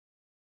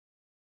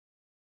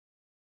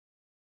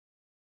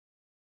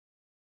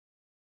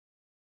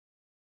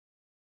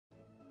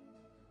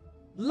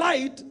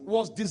Light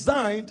was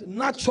designed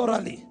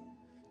naturally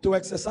to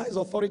exercise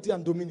authority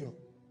and dominion.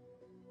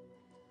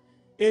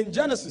 In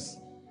Genesis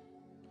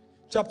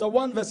chapter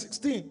 1 verse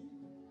 16,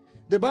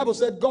 the Bible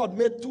said God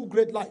made two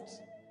great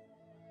lights.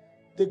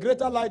 The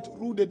greater light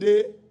ruled the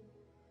day,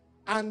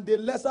 and the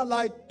lesser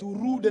light to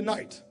rule the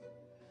night.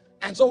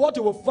 And so what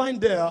you will find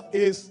there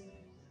is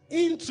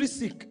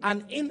intrinsic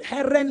and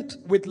inherent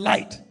with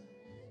light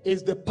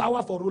is the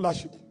power for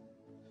rulership.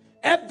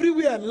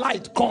 Everywhere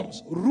light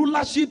comes,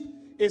 rulership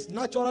is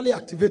naturally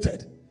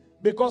activated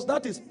because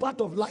that is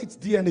part of light's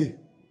DNA.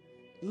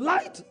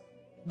 Light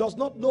does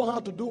not know how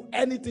to do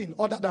anything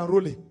other than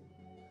ruling.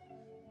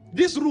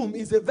 This room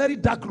is a very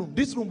dark room.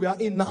 This room we are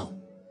in now.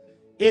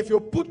 If you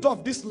put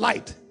off this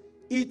light,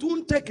 it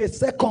won't take a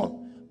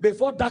second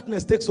before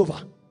darkness takes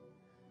over.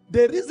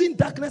 The reason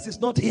darkness is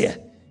not here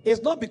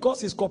is not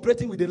because it's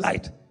cooperating with the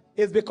light.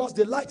 It's because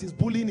the light is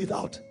bullying it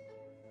out.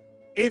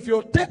 If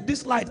you take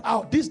this light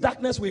out, this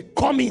darkness will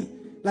come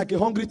in like a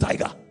hungry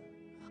tiger.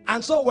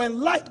 And so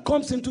when light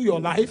comes into your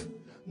life,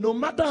 no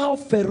matter how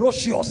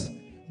ferocious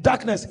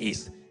darkness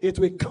is, it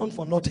will count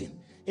for nothing.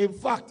 In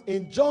fact,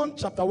 in John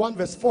chapter 1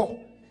 verse 4,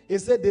 it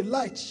said the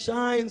light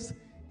shines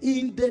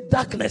in the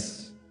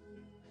darkness.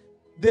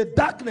 The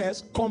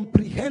darkness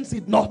comprehends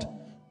it not.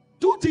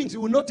 Two things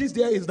you will notice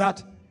there is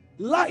that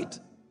light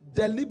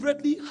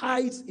deliberately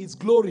hides its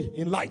glory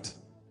in light.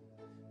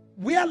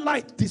 Where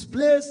light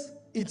displays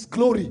its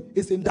glory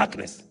is in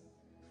darkness.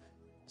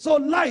 So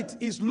light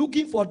is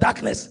looking for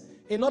darkness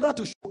in order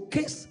to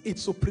showcase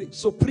its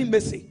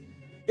supremacy.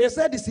 It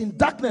said it's in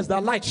darkness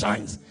that light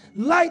shines.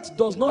 Light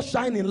does not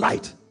shine in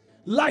light.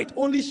 Light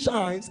only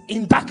shines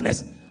in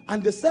darkness.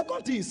 And the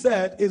second thing he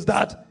said is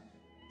that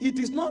it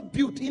is not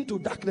built into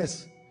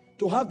darkness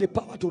to have the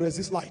power to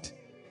resist light.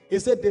 He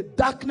said the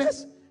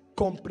darkness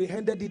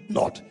comprehended it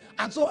not.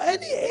 And so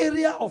any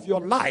area of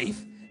your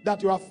life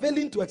that you are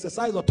failing to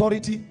exercise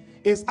authority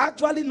is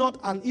actually not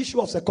an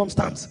issue of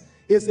circumstance.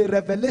 It's a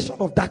revelation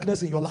of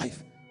darkness in your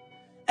life.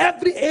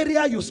 Every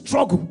area you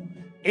struggle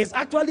is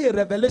actually a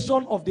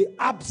revelation of the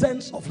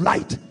absence of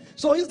light.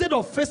 So instead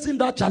of facing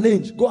that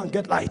challenge, go and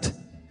get light.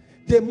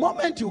 The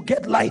moment you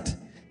get light,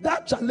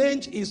 that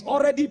challenge is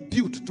already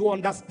built to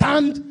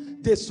understand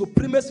the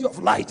supremacy of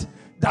light.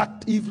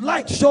 That if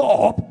light show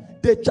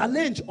up, the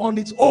challenge on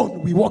its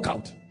own will work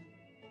out.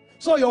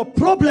 So your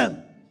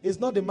problem is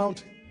not the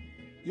mountain.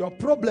 Your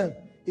problem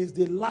is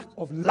the lack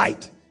of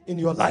light in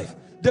your life.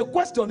 The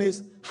question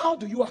is, how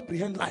do you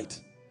apprehend light?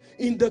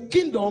 In the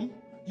kingdom,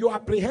 you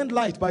apprehend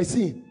light by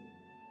seeing.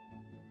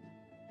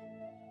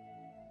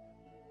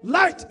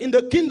 Light in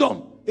the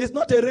kingdom is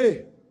not a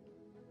ray.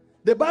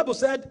 The Bible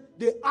said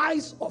the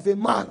eyes of a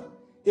man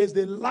is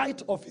the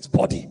light of his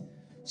body.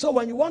 So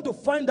when you want to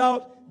find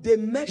out the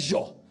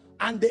measure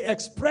and the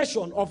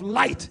expression of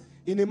light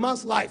in a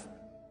man's life,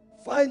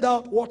 find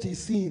out what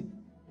he's seeing.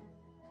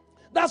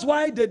 That's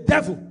why the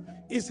devil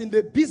is in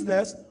the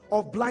business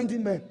of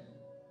blinding men.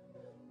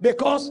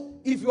 Because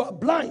if you are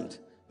blind,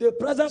 the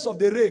presence of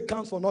the ray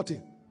counts for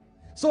nothing.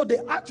 So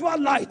the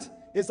actual light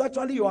is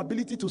actually your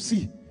ability to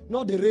see,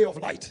 not the ray of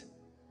light.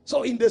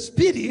 So in the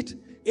spirit,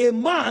 a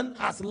man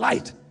has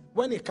light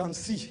when he can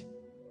see.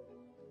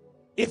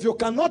 If you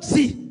cannot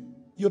see,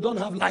 you don't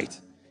have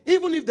light.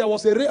 Even if there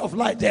was a ray of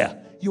light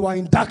there, you are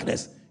in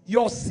darkness.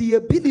 Your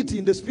seeability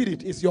in the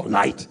spirit is your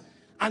light.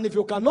 And if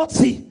you cannot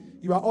see,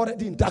 you are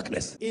already in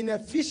darkness. In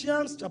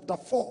Ephesians chapter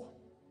 4,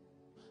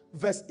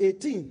 verse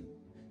 18,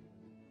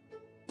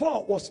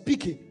 Paul was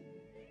speaking.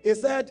 He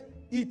said,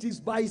 it is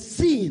by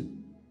seeing.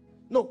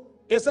 No,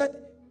 he said,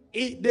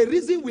 the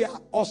reason we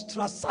are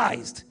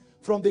ostracized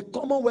from the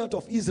commonwealth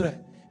of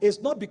Israel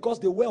is not because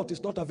the wealth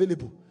is not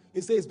available.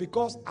 He says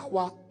because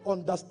our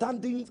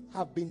understandings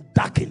have been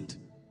darkened.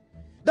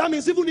 That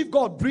means even if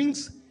God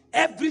brings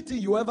everything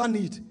you ever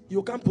need,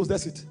 you can't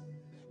possess it.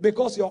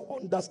 Because your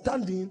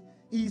understanding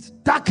is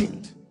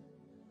darkened.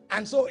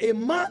 And so a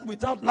man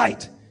without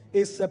light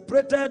is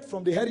separated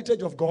from the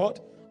heritage of God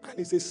and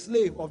is a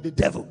slave of the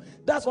devil.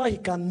 That's why he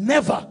can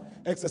never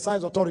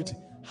exercise authority.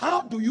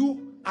 How do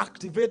you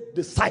activate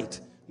the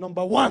sight?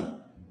 Number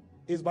one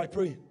is by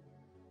praying.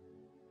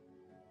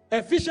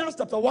 Ephesians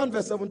chapter 1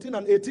 verse 17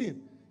 and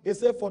 18. It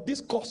says, for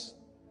this cause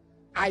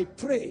I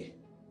pray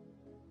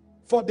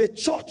for the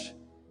church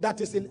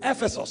that is in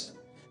Ephesus,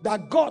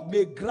 that God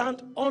may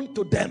grant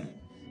unto them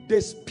the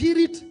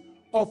spirit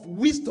of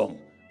wisdom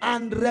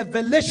and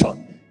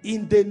revelation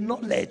in the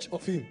knowledge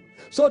of him.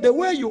 So the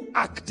way you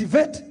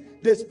activate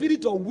the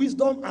spirit of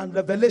wisdom and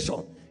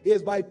revelation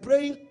is by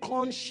praying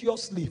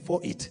consciously for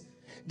it.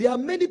 There are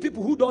many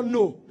people who don't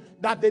know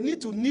that they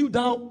need to kneel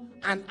down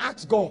and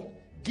ask God,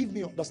 give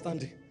me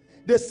understanding.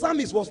 The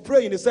psalmist was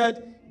praying, he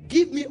said,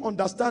 give me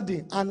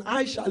understanding and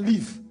I shall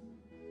live.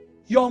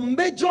 Your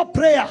major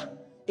prayer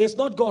is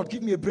not God,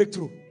 give me a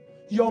breakthrough.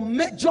 Your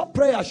major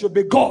prayer should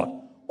be, God,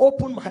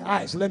 open my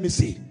eyes, let me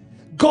see.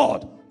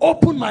 God,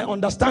 open my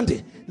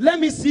understanding. Let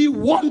me see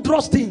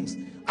wondrous things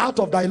out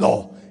of thy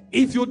law.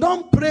 If you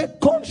don't pray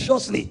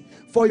consciously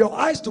for your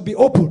eyes to be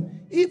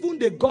open, even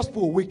the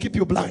gospel will keep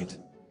you blind.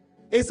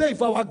 He said,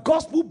 if our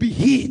gospel be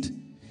hid,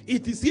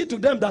 it is hid to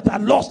them that are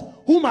lost,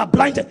 whom are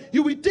blinded.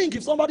 You will think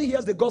if somebody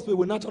hears the gospel,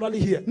 will naturally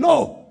hear.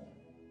 No.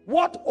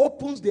 What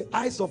opens the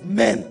eyes of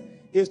men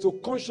is to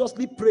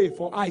consciously pray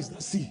for eyes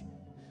that see.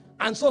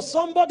 And so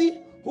somebody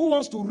who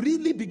wants to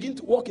really begin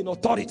to walk in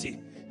authority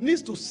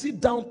needs to sit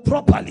down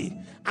properly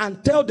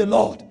and tell the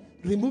Lord,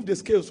 remove the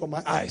scales from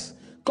my eyes.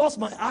 Cause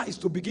my eyes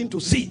to begin to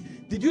see.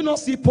 Did you not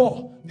see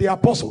Paul, the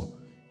apostle?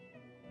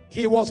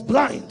 He was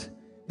blind.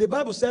 The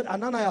Bible said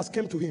Ananias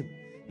came to him,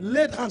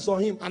 laid hands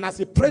on him, and as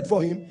he prayed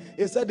for him,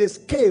 he said the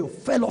scale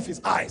fell off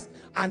his eyes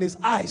and his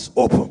eyes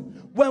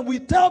opened. When we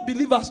tell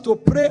believers to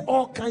pray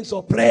all kinds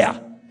of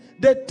prayer,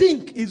 they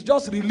think it's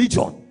just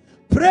religion.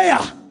 Prayer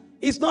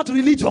is not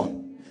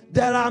religion.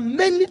 There are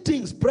many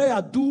things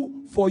prayer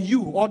do for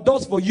you or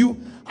does for you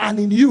and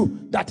in you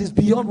that is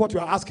beyond what you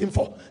are asking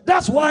for.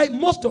 That's why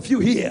most of you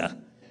here,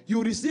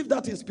 you receive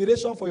that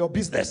inspiration for your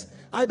business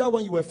either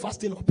when you were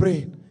fasting or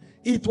praying.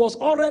 It was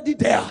already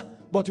there,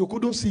 but you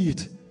couldn't see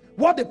it.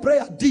 What the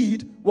prayer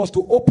did was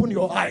to open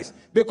your eyes,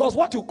 because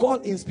what you call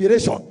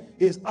inspiration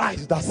is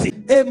eyes that see.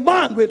 A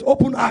man with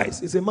open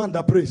eyes is a man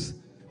that prays,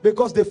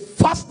 because the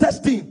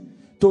fastest thing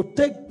to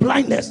take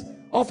blindness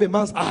off a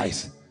man's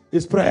eyes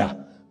is prayer.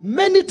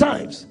 Many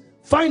times,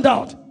 find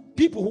out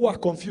people who are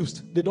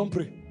confused, they don't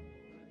pray.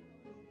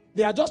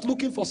 They are just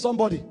looking for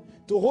somebody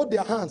to hold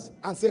their hands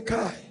and say,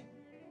 Kai,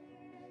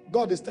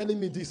 God is telling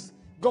me this,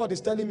 God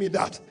is telling me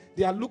that.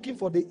 They are looking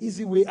for the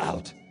easy way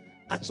out.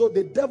 And so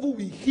the devil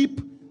will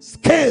heap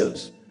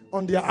scales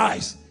on their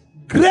eyes.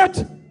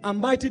 Great and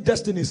mighty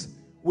destinies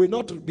will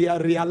not be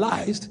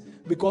realized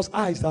because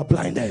eyes are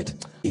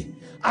blinded.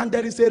 And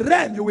there is a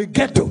realm you will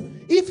get to.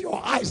 If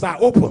your eyes are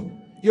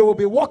open, you will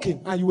be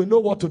walking and you will know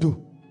what to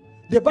do.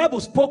 The Bible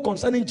spoke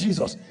concerning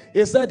Jesus.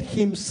 He said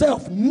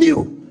himself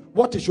knew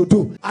what he should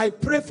do. I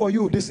pray for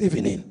you this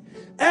evening.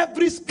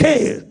 Every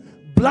scale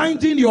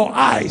blinding your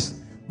eyes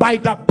by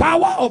the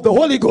power of the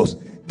Holy Ghost,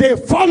 they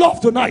fall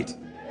off tonight.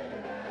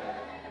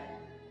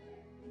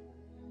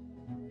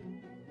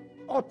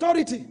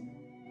 Authority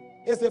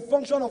is a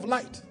function of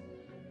light,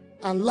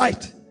 and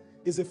light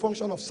is a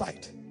function of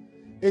sight.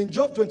 In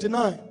Job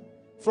 29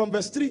 from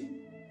verse 3,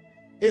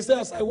 it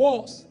says, I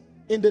was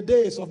in the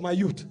days of my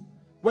youth,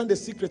 when the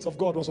secrets of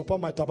God was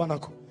upon my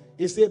tabernacle.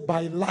 He said,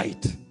 by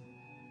light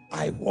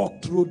I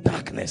walked through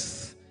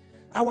darkness.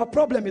 Our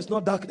problem is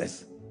not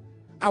darkness.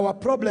 Our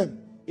problem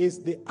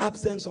is the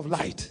absence of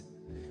light.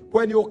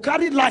 When you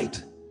carry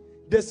light,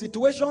 the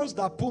situations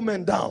that pull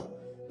men down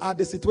are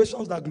the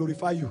situations that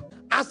glorify you.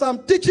 As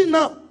I'm teaching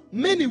now,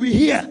 many will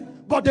hear,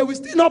 but they will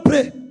still not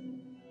pray.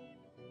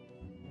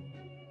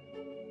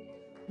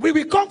 We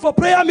will come for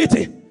prayer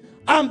meeting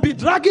and be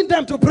dragging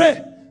them to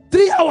pray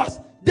 3 hours.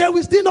 They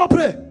will still not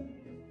pray.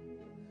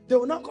 They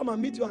will not come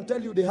and meet you and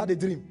tell you they had a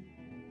dream.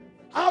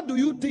 How do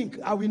you think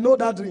I will know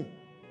that dream?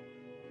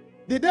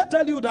 Did they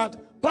tell you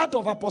that part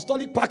of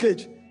apostolic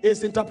package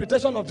is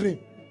interpretation of dream?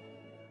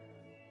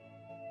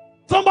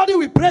 Somebody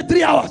will pray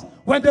 3 hours.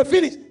 When they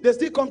finish, they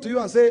still come to you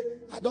and say,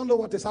 I don't know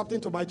what is happening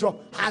to my job.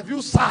 Have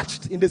you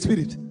searched in the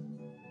spirit?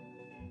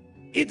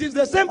 It is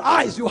the same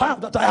eyes you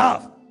have that I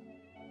have.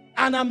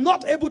 And I'm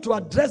not able to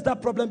address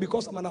that problem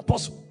because I'm an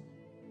apostle.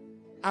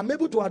 I'm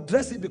able to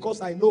address it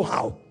because I know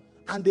how.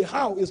 And the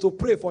how is to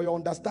pray for your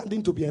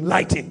understanding to be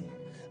enlightened.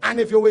 And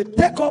if you will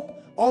take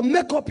up or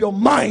make up your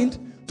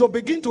mind to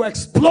begin to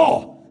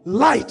explore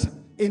light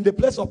in the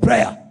place of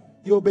prayer,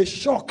 you'll be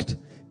shocked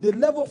the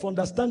level of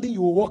understanding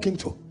you will walk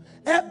into.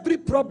 Every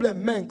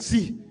problem men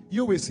see,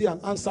 you will see an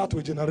answer to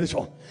a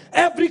generation.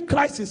 Every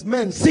crisis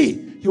men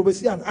see, you will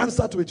see an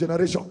answer to a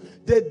generation.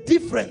 The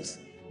difference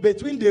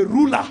between the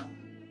ruler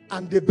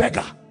and the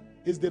beggar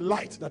is the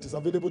light that is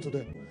available to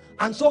them.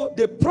 And so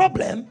the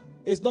problem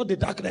is not the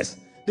darkness.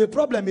 The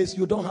problem is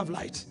you don't have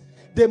light.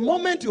 The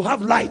moment you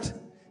have light,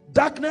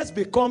 darkness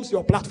becomes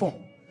your platform,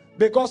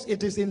 because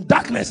it is in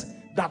darkness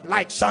that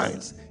light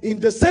shines. In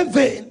the same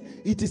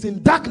vein, it is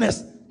in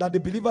darkness that the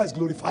believer is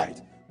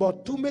glorified.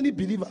 But too many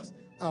believers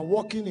are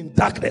walking in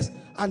darkness,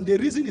 and the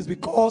reason is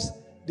because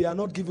they are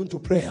not given to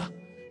prayer.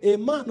 A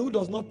man who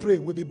does not pray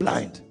will be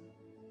blind,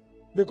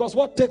 because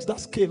what takes that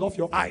scale off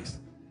your eyes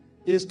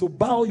is to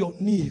bow your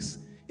knees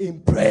in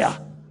prayer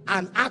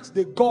and ask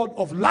the God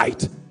of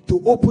light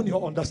to open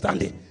your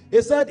understanding.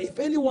 He said, if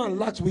anyone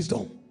lacks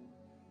wisdom,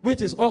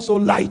 which is also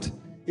light,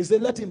 he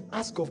said, let him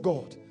ask of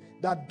God,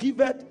 that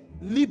giveth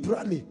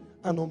liberally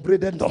and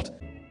upbraideth not.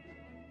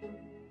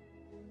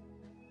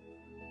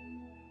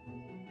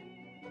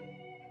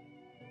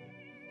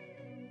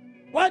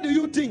 Why do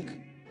you think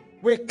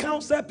we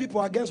counsel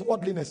people against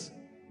worldliness?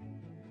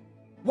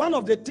 One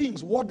of the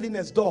things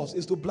worldliness does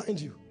is to blind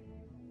you.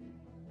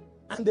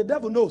 And the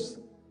devil knows.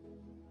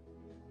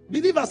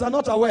 Believers are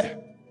not aware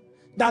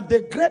that the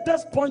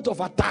greatest point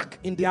of attack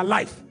in their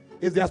life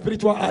is their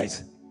spiritual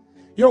eyes.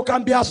 You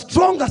can be as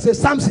strong as a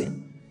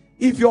Samson.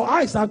 If your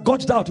eyes are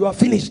gouged out, you are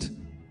finished.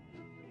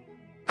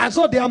 And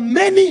so there are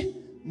many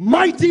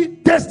mighty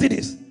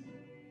destinies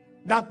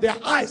that their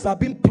eyes are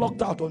being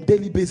plucked out on a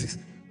daily basis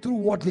through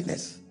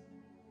worldliness.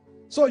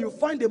 So you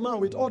find a man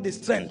with all the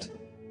strength,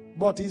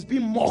 but he's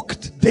being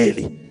mocked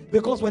daily.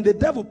 Because when the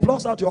devil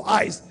plucks out your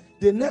eyes,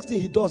 the next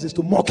thing he does is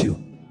to mock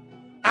you.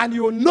 And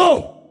you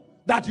know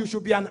that you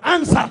should be an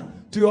answer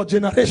to your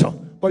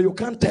generation, but you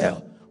can't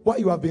tell why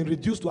you have been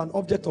reduced to an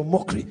object of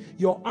mockery.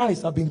 Your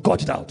eyes have been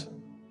gouged out.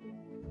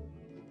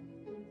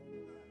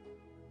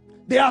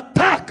 The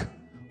attack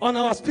on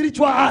our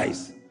spiritual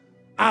eyes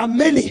are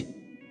many.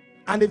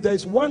 And if there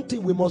is one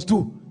thing we must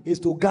do, is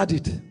to guard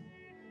it.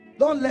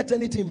 Don't let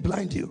anything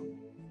blind you.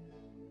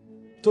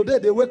 Today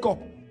they wake up,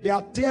 they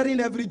are tearing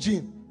every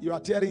gene. You are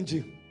tearing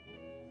gene.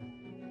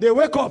 They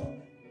wake up,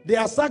 they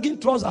are sagging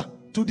trouser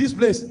to this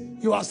place.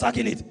 You are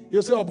sagging it.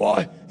 You say, oh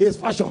boy, it's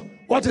fashion.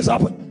 What is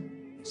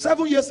happening?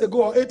 7 years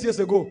ago or 8 years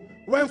ago,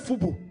 when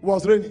Fubu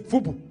was raining,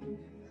 Fubu.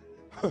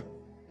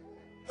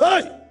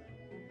 Hey!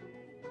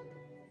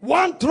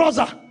 One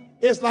trouser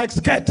is like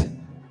skirt.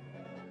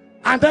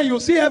 And then you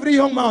see every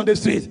young man on the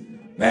street.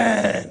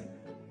 Man,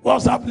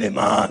 what's happening,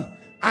 man?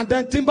 And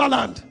then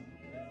Timberland.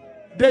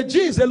 The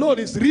jeans alone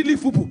is really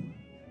Fubu.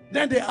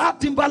 Then they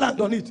add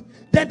Timberland on it.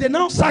 Then they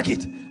now sack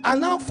it.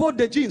 And now fold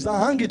the jeans and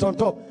hang it on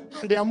top.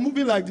 And they are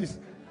moving like this.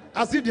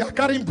 As if they are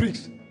carrying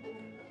bricks.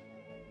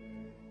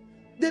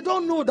 They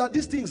don't know that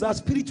these things are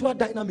spiritual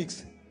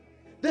dynamics.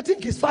 They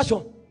think it's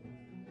fashion.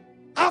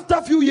 After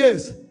a few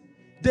years,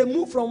 they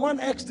move from one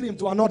extreme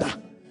to another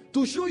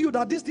to show you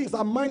that these things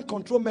are mind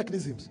control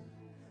mechanisms.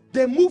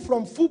 They move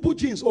from Fubu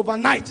jeans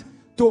overnight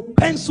to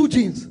pencil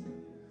jeans.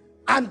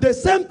 And the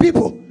same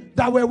people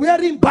that were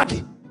wearing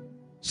baggy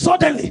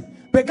suddenly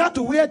began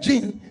to wear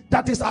jeans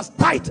that is as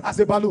tight as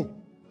a balloon.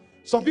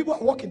 Some people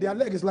are walking, their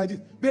leg is like this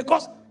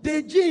because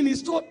the jean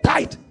is so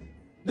tight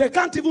they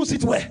can't even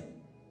sit well.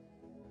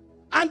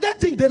 And they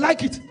think they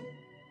like it.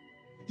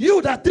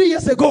 You that 3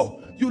 years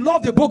ago you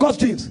love the bogus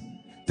jeans,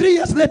 3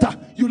 years later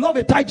you love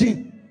a tight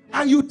jean,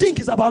 and you think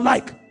it's about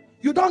like.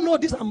 You don't know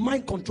these are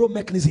mind control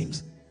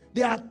mechanisms.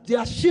 They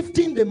are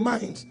shifting the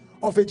minds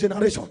of a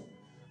generation.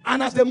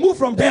 And as they move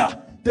from there,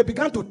 they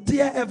began to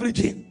tear every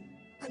jean.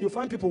 And you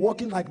find people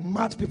walking like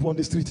mad people on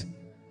the street.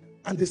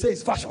 And they say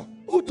it's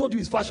fashion. Who told you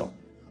it's fashion?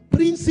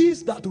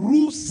 Princes that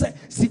rule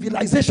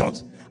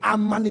civilizations are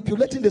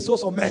manipulating the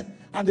souls of men.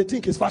 And they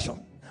think it's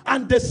fashion.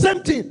 And the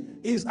same thing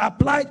is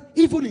applied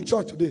even in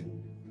church today.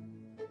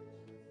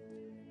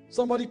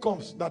 Somebody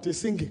comes that is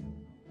singing.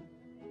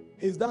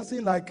 He's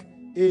dancing like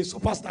a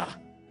superstar.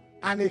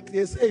 And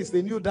they say it's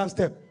the new dance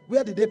step.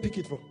 Where did they pick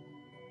it from?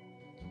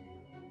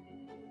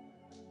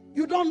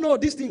 You don't know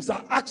these things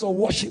are acts of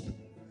worship.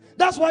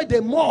 That's why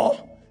the more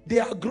they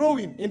are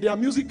growing in their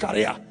music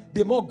career,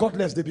 the more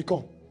godless they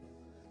become.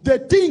 The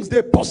things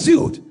they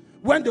pursued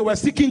when they were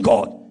seeking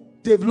God,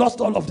 they've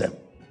lost all of them.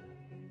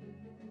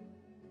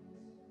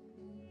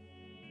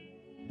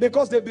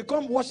 Because they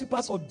become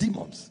worshippers of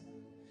demons.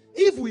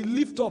 If we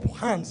lift up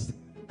hands,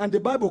 and the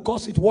Bible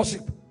calls it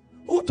worship,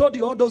 who told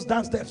you all those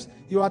dance steps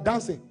you are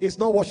dancing? It's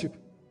not worship.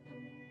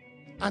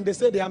 And they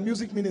say they are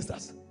music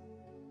ministers.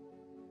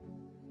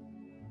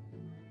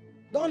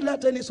 Don't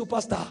let any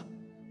superstar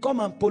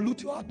come and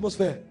pollute your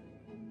atmosphere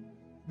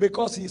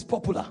because he is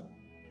popular.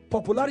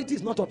 Popularity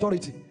is not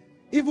authority.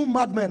 Even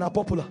madmen are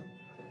popular.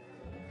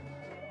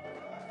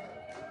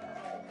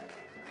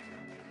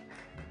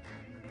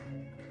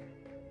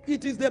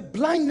 It is the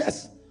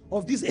blindness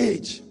of this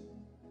age,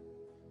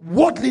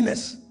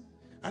 worldliness,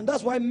 and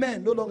that's why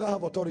men no longer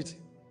have authority.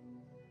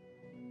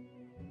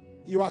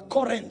 You are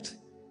current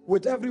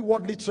with every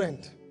worldly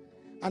trend,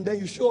 and then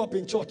you show up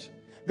in church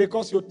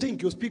because you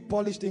think you speak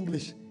polished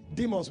English.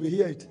 Demons will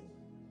hear it.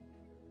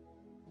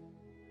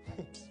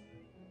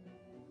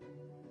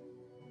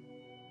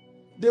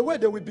 The way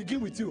they will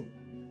begin with you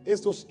is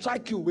to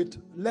strike you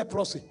with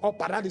leprosy or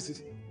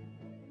paralysis,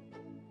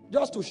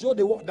 just to show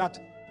the world that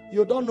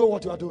you don't know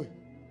what you are doing.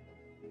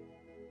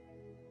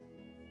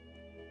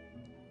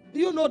 Do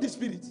you know the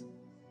spirits?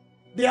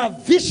 They are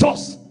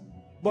vicious,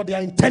 but they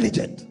are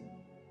intelligent.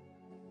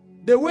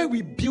 The way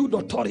we build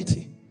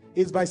authority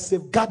is by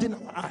safeguarding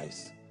our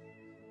eyes.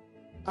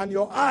 And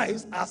your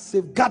eyes are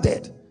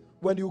safeguarded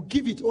when you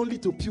give it only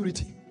to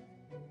purity.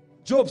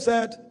 Job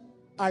said,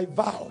 I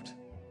vowed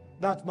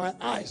that my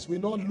eyes will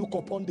not look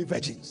upon the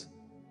virgins.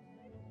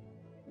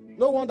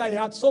 No wonder he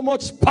had so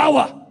much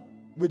power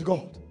with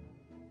God.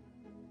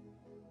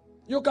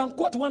 You can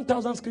quote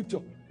 1,000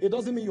 scripture. It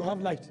doesn't mean you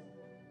have light.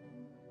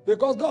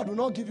 Because God will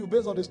not give you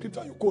based on the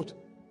scripture you quote.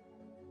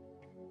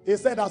 He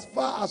said, as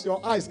far as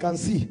your eyes can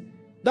see,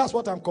 that's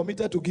what I'm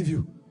committed to give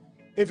you.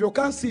 If you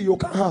can't see, you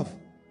can't have.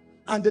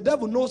 And the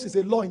devil knows it's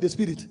a law in the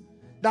spirit,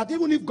 that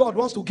even if God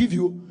wants to give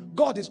you,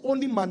 God is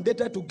only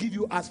mandated to give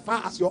you as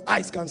far as your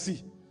eyes can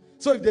see.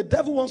 So if the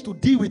devil wants to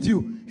deal with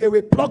you, he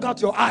will plug out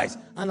your eyes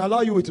and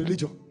allow you with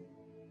religion.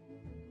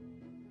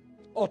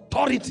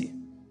 Authority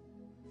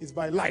is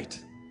by light.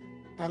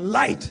 And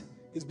light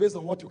is based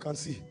on what you can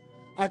see.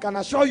 I can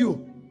assure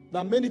you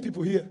that many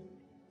people here,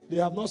 they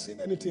have not seen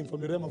anything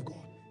from the realm of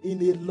God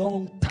in a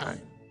long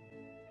time.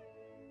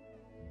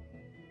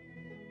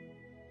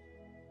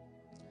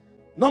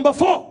 Number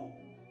 4,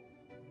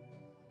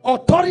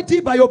 authority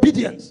by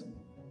obedience.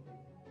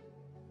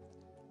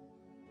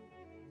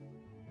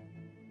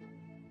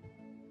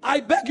 I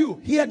beg you,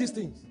 hear these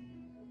things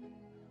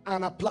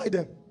and apply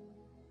them.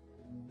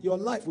 Your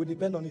life will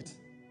depend on it.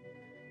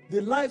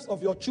 The lives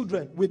of your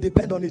children will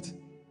depend on it.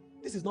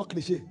 This is not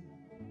cliche.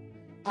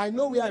 I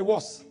know where I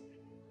was,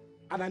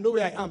 and I know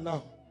where I am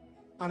now,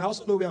 and I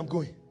also know where I'm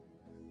going.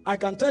 I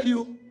can tell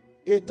you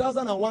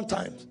 1,001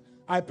 times,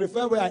 I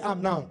prefer where I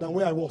am now than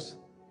where I was.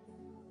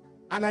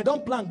 And I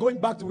don't plan going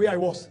back to where I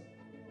was.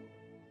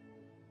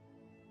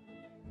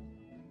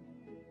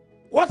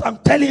 What I'm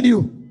telling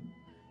you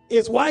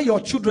is why your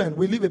children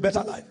will live a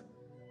better life.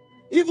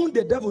 Even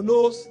the devil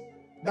knows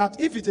that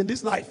if it's in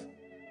this life,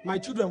 my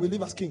children will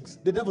live as kings.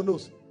 The devil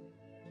knows.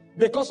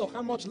 Because of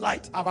how much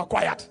light I've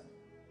acquired.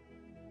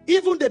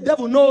 Even the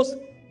devil knows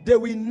they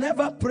will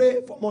never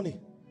pray for money.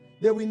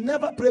 They will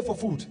never pray for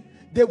food.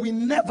 They will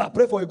never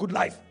pray for a good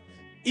life.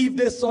 If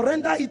they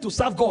surrender it to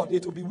serve God,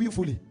 it will be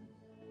willfully.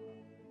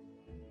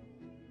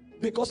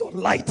 Because of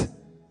light.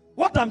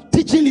 What I'm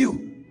teaching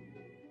you,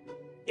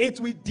 it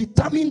will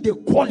determine the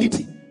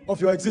quality of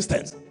your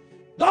existence.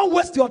 Don't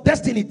waste your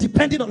destiny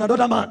depending on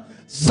another man.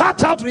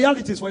 Search out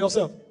realities for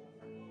yourself.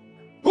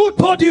 Who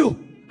told you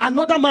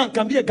another man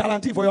can be a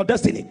guarantee for your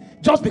destiny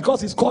just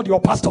because he's called your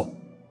pastor?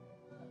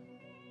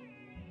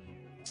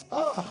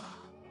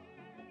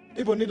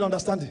 People need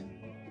understanding.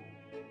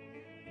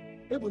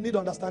 People need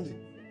understanding.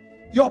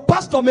 Your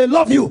pastor may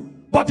love you,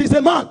 but he's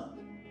a man.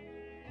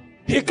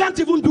 He can't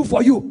even do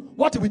for you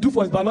what he will do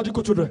for his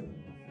biological children.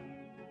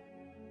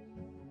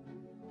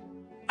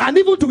 And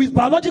even to his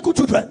biological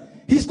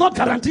children, he's not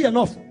guaranteed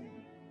enough.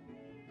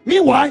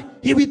 Meanwhile,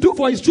 he will do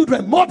for his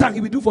children more than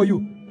he will do for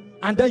you.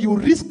 And then you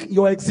risk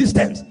your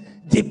existence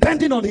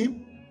depending on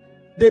him.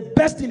 The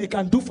best thing he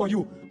can do for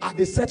you are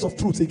the sets of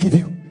truths he give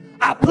you.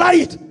 Apply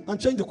it and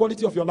change the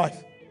quality of your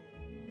life.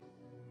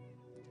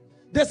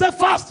 They say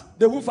fast,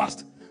 they won't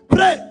fast.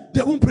 Pray,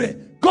 they won't pray.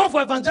 Go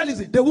for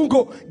evangelism, they won't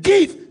go.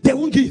 Give, they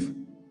won't give.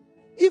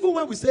 Even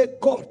when we say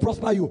God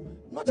prosper you,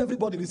 not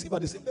everybody receive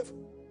at the same level.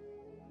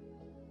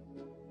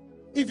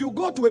 If you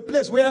go to a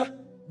place where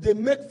they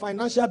make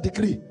financial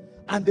decree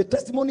and the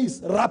testimony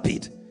is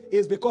rapid,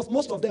 it's because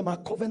most of them are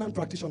covenant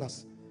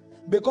practitioners.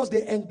 Because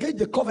they engage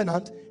the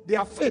covenant,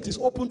 their faith is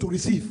open to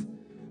receive.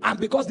 And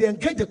because they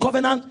engage the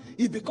covenant,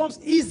 it becomes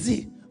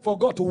easy for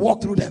God to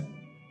walk through them.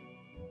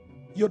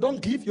 You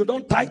don't give, you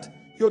don't tithe,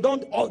 you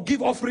don't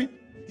give offering,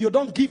 you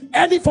don't give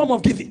any form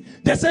of giving.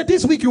 They say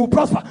this week you will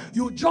prosper.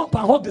 You jump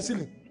and hug the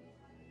ceiling.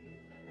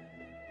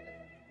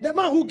 The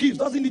man who gives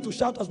doesn't need to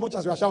shout as much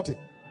as you are shouting.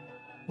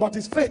 But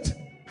his faith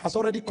has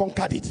already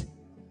conquered it.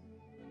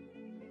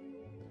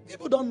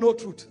 People don't know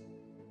truth.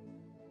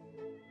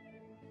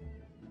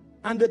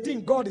 And they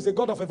think God is a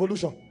God of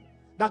evolution.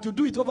 That you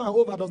do it over and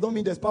over does not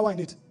mean there's power in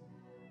it.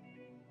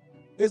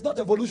 It's not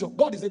evolution.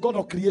 God is a God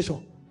of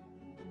creation.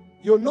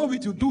 You know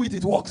it, you do it,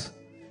 it works.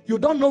 You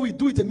don't know it,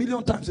 do it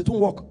 1,000,000 times, it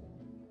won't work.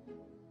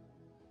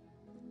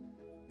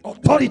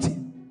 Authority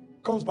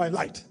comes by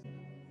light.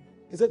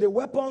 He said the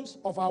weapons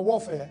of our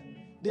warfare,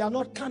 they are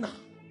not carnal.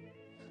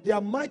 They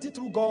are mighty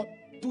through God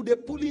to the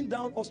pulling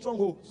down of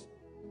strongholds.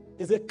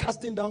 He said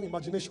casting down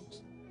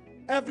imaginations.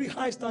 Every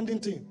high standing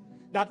thing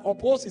that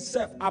opposes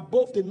itself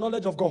above the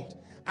knowledge of God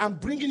and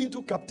bringing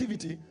into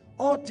captivity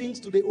all things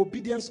to the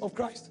obedience of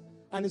Christ.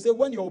 And he said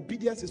when your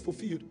obedience is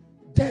fulfilled,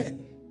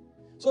 then.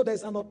 So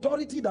there's an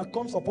authority that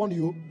comes upon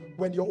you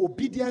when your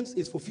obedience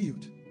is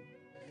fulfilled.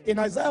 In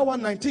Isaiah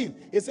 1:19,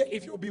 it said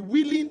if you'll be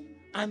willing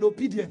and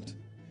obedient,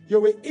 you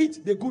will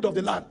eat the good of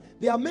the land.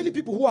 There are many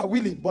people who are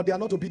willing, but they are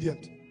not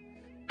obedient.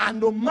 And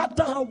no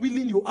matter how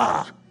willing you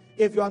are,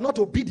 if you are not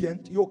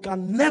obedient, you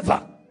can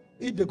never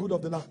eat the good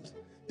of the land.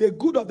 The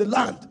good of the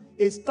land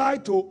is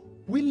tied to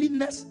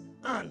willingness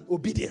and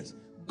obedience.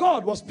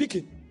 God was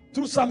speaking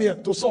through Samuel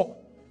to Saul.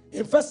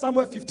 In 1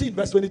 Samuel 15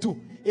 verse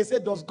 22, he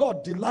said, does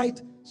God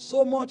delight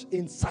so much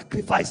in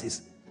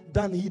sacrifices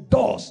than he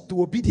does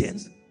to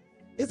obedience?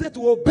 He said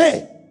to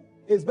obey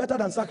is better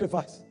than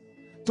sacrifice.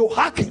 To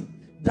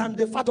hearken than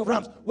the fat of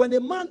rams. When a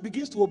man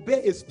begins to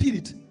obey a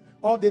spirit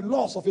or the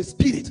laws of a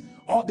spirit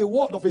or the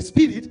word of a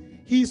spirit,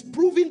 he is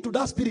proving to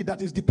that spirit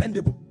that is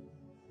dependable.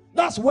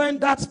 That's when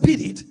that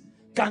spirit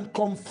can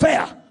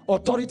confer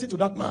authority to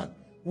that man.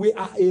 We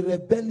are a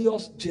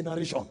rebellious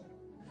generation.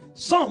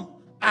 Some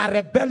are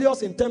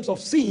rebellious in terms of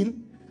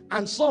sin,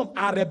 and some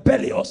are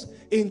rebellious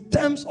in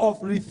terms of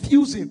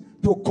refusing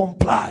to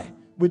comply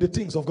with the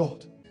things of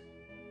God.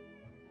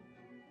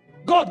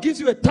 God gives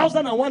you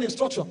 1,001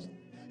 instructions.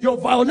 You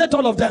violate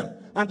all of them,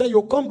 and then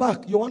you come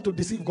back. You want to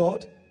deceive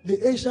God,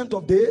 the Ancient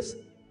of Days.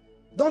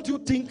 Don't you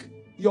think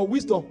your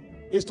wisdom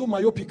is too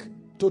myopic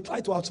to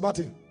try to outsmart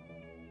him?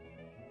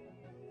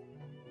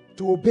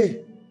 To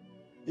obey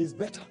is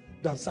better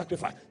than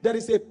sacrifice. There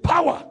is a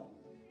power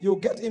you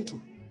get into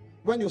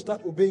when you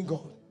start obeying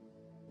God.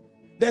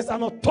 There's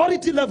an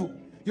authority level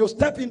you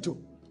step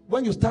into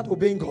when you start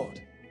obeying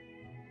God.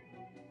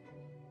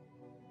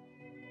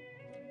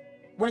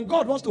 When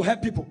God wants to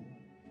help people,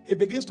 he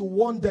begins to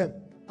warn them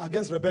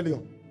against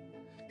rebellion.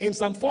 In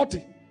Psalm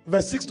 40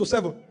 verse 6 to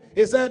 7,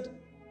 he said,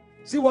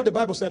 see what the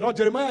Bible said, or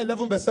Jeremiah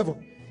 11 verse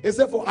 7, he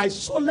said, for I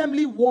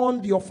solemnly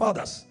warned your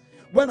fathers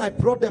when I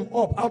brought them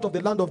up out of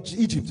the land of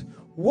Egypt,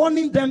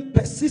 warning them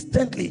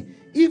persistently,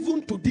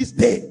 even to this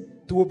day,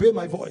 to obey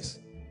my voice.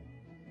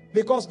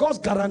 Because God's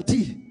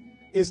guarantee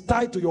is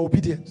tied to your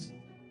obedience.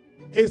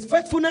 His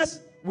faithfulness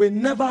will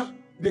never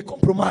be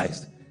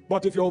compromised.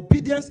 But if your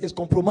obedience is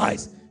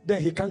compromised,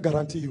 then he can't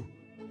guarantee you.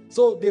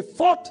 So the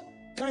fourth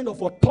kind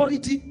of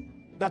authority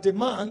that a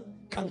man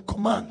can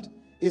command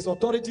is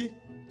authority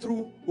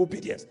through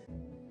obedience.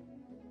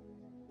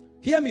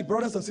 Hear me,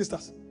 brothers and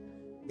sisters.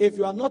 If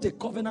you are not a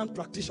covenant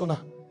practitioner,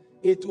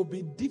 it will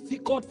be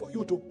difficult for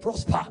you to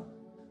prosper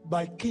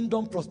by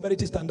kingdom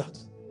prosperity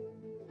standards.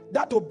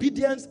 That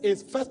obedience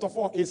is, first of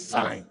all, a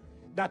sign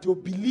that you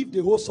believe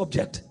the whole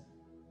subject.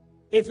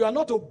 If you are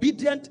not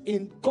obedient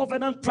in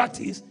covenant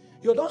practice,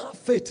 you don't have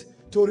faith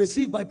to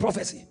receive by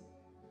prophecy.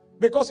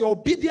 Because your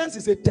obedience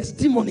is a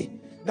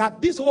testimony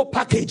that this whole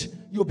package,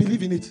 you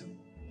believe in it.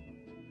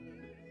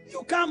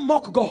 You can't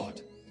mock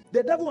God.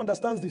 The devil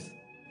understands this.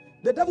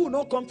 The devil will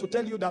not come to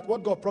tell you that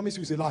what God promised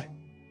you is a lie.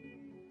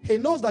 He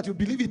knows that you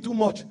believe it too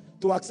much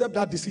to accept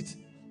that deceit.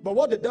 But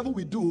what the devil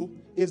will do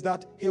is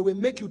that he will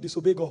make you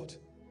disobey God.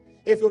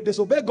 If you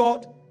disobey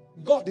God,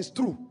 God is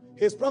true.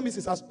 His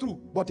promises are true.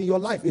 But in your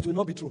life, it will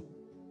not be true.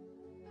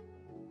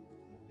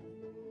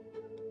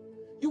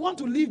 You want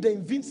to live the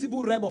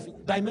invincible realm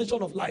of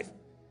dimension of life.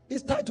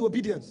 It's tied to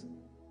obedience.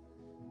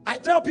 I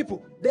tell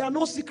people, there are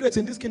no secrets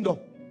in this kingdom.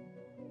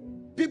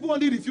 People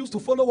only refuse to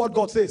follow what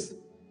God says.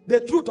 The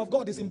truth of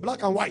God is in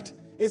black and white.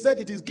 He said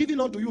it is given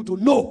unto you to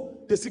know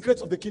the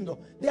secrets of the kingdom.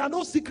 There are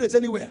no secrets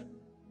anywhere.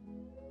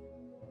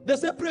 They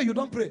say pray, you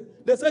don't pray.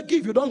 They say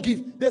give, you don't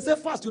give. They say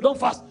fast, you don't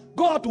fast.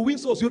 Go out to win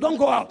souls, you don't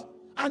go out.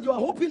 And you are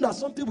hoping that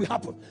something will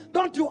happen.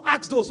 Don't you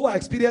ask those who are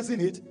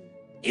experiencing it,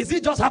 is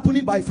it just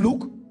happening by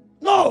fluke?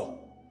 No.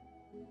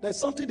 There's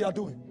something they are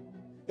doing.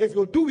 If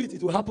you do it,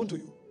 it will happen to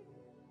you.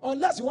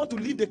 Unless you want to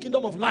leave the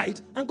kingdom of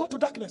light and go to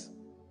darkness.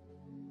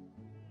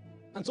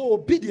 And so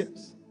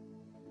obedience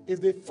is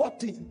the fourth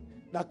thing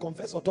that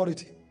confers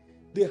authority.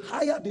 The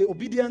higher the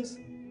obedience,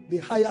 the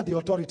higher the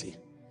authority.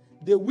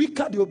 The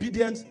weaker the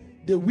obedience,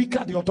 the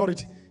weaker the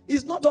authority.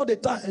 It's not all the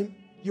time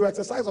you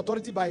exercise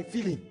authority by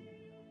feeling.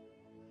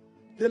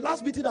 The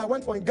last meeting I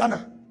went for in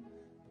Ghana,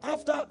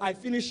 after I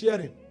finished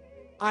sharing,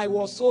 I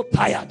was so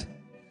tired.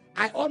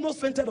 I almost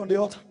fainted on the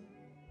altar.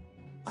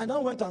 I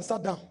now went and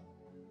sat down.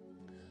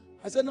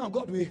 I said, now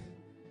God will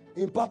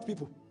impart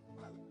people.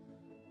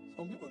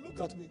 Some people look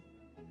at me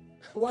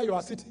while you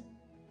are sitting.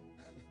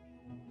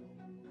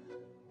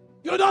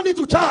 You don't need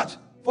to charge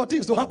for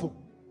things to happen.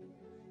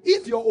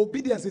 If your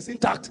obedience is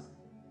intact,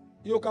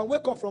 you can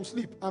wake up from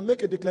sleep and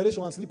make a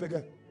declaration and sleep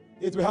again.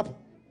 It will happen.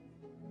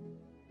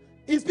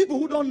 It's people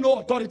who don't know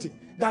authority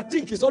that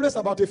think it's always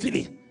about a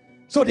feeling.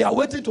 So they are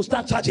waiting to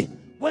start charging.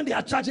 When they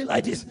are charging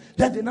like this,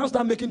 then they now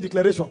start making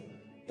declaration.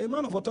 A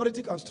man of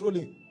authority can stroll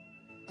in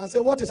and say,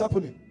 what is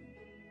happening?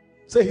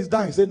 Say he's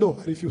dying. Say, no,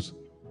 I refuse.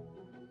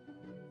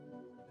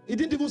 He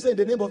didn't even say in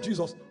the name of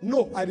Jesus,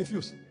 no, I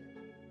refuse.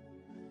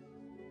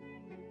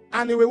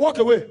 And he will walk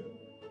away.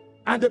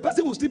 And the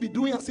person will still be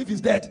doing as if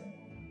he's dead.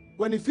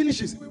 When he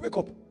finishes, he will wake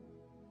up.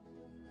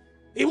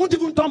 He won't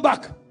even turn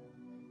back.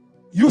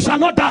 You shall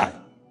not die.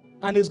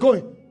 And he's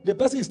going. The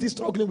person is still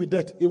struggling with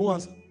death. He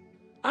won't answer.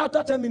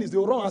 After 10 minutes, they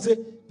will run and say,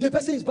 the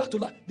person is back to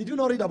life. Did you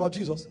not read about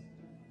Jesus?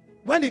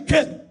 When he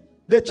came,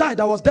 the child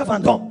that was deaf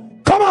and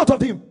dumb, come out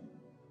of him.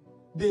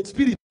 The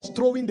spirit was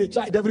throwing the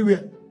child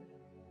everywhere.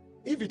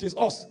 If it is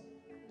us,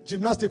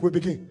 gymnastics will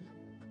begin.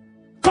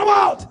 Come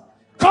out!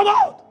 Come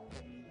out!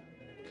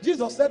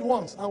 Jesus said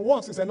once, and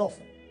once is enough.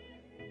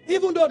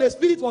 Even though the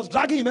spirit was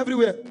dragging him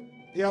everywhere,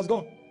 he has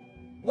gone.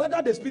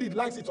 Whether the spirit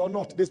likes it or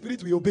not, the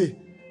spirit will obey.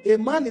 A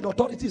man in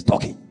authority is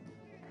talking.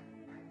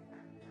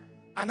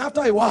 And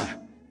after a while,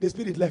 the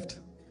spirit left.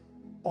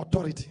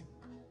 Authority.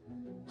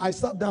 I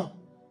sat down.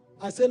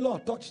 I said,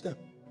 Lord, touch them.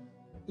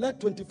 Let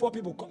 24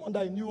 people come under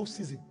a new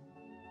season.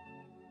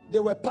 They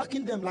were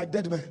packing them like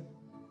dead men.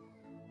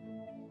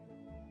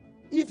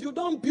 If you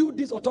don't build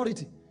this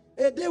authority,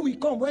 a day will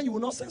come when you will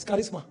not sense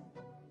charisma.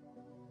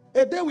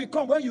 A day will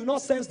come when you will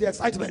not sense the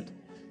excitement.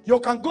 You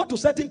can go to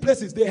certain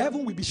places, the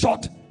heaven will be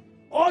shut.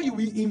 All you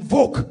will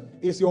invoke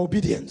is your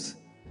obedience.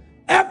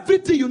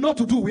 Everything you know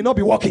to do will not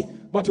be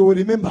working, but you will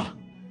remember.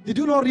 Did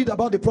you not read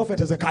about the prophet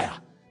Hezekiah,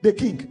 the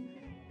king?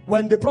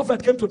 When the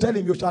prophet came to tell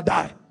him, you shall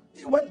die,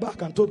 he went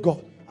back and told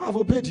God, I've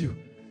obeyed you.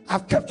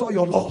 I've kept all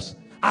your laws.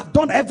 I've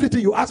done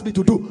everything you asked me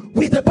to do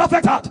with a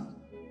perfect heart.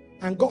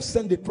 And God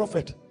sent the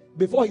prophet.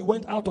 Before he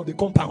went out of the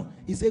compound,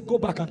 he said, go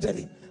back and tell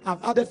him,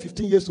 I've added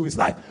 15 years to his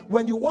life.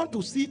 When you want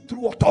to see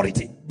true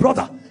authority,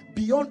 brother,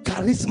 beyond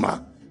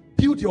charisma,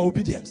 build your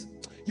obedience.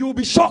 You will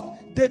be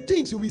shocked. The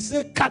things you will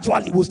say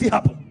casually will still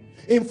happen.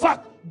 In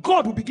fact,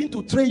 God will begin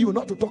to train you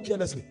not to talk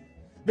carelessly.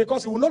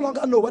 Because he will no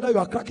longer know whether you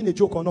are cracking a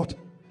joke or not.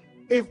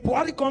 If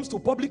Buhari comes to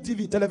public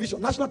TV,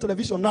 television, national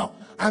television now,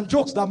 and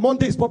jokes that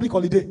Monday is public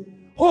holiday,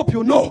 hope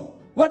you know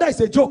whether it's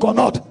a joke or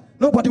not,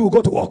 nobody will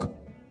go to work.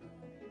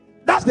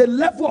 That's the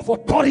level of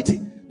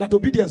authority that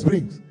obedience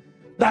brings.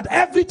 That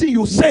everything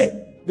you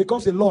say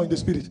becomes a law in the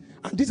spirit.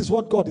 And this is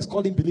what God is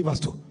calling believers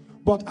to.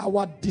 But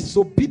our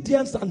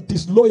disobedience and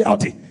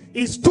disloyalty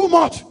is too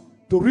much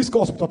to risk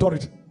us with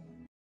authority.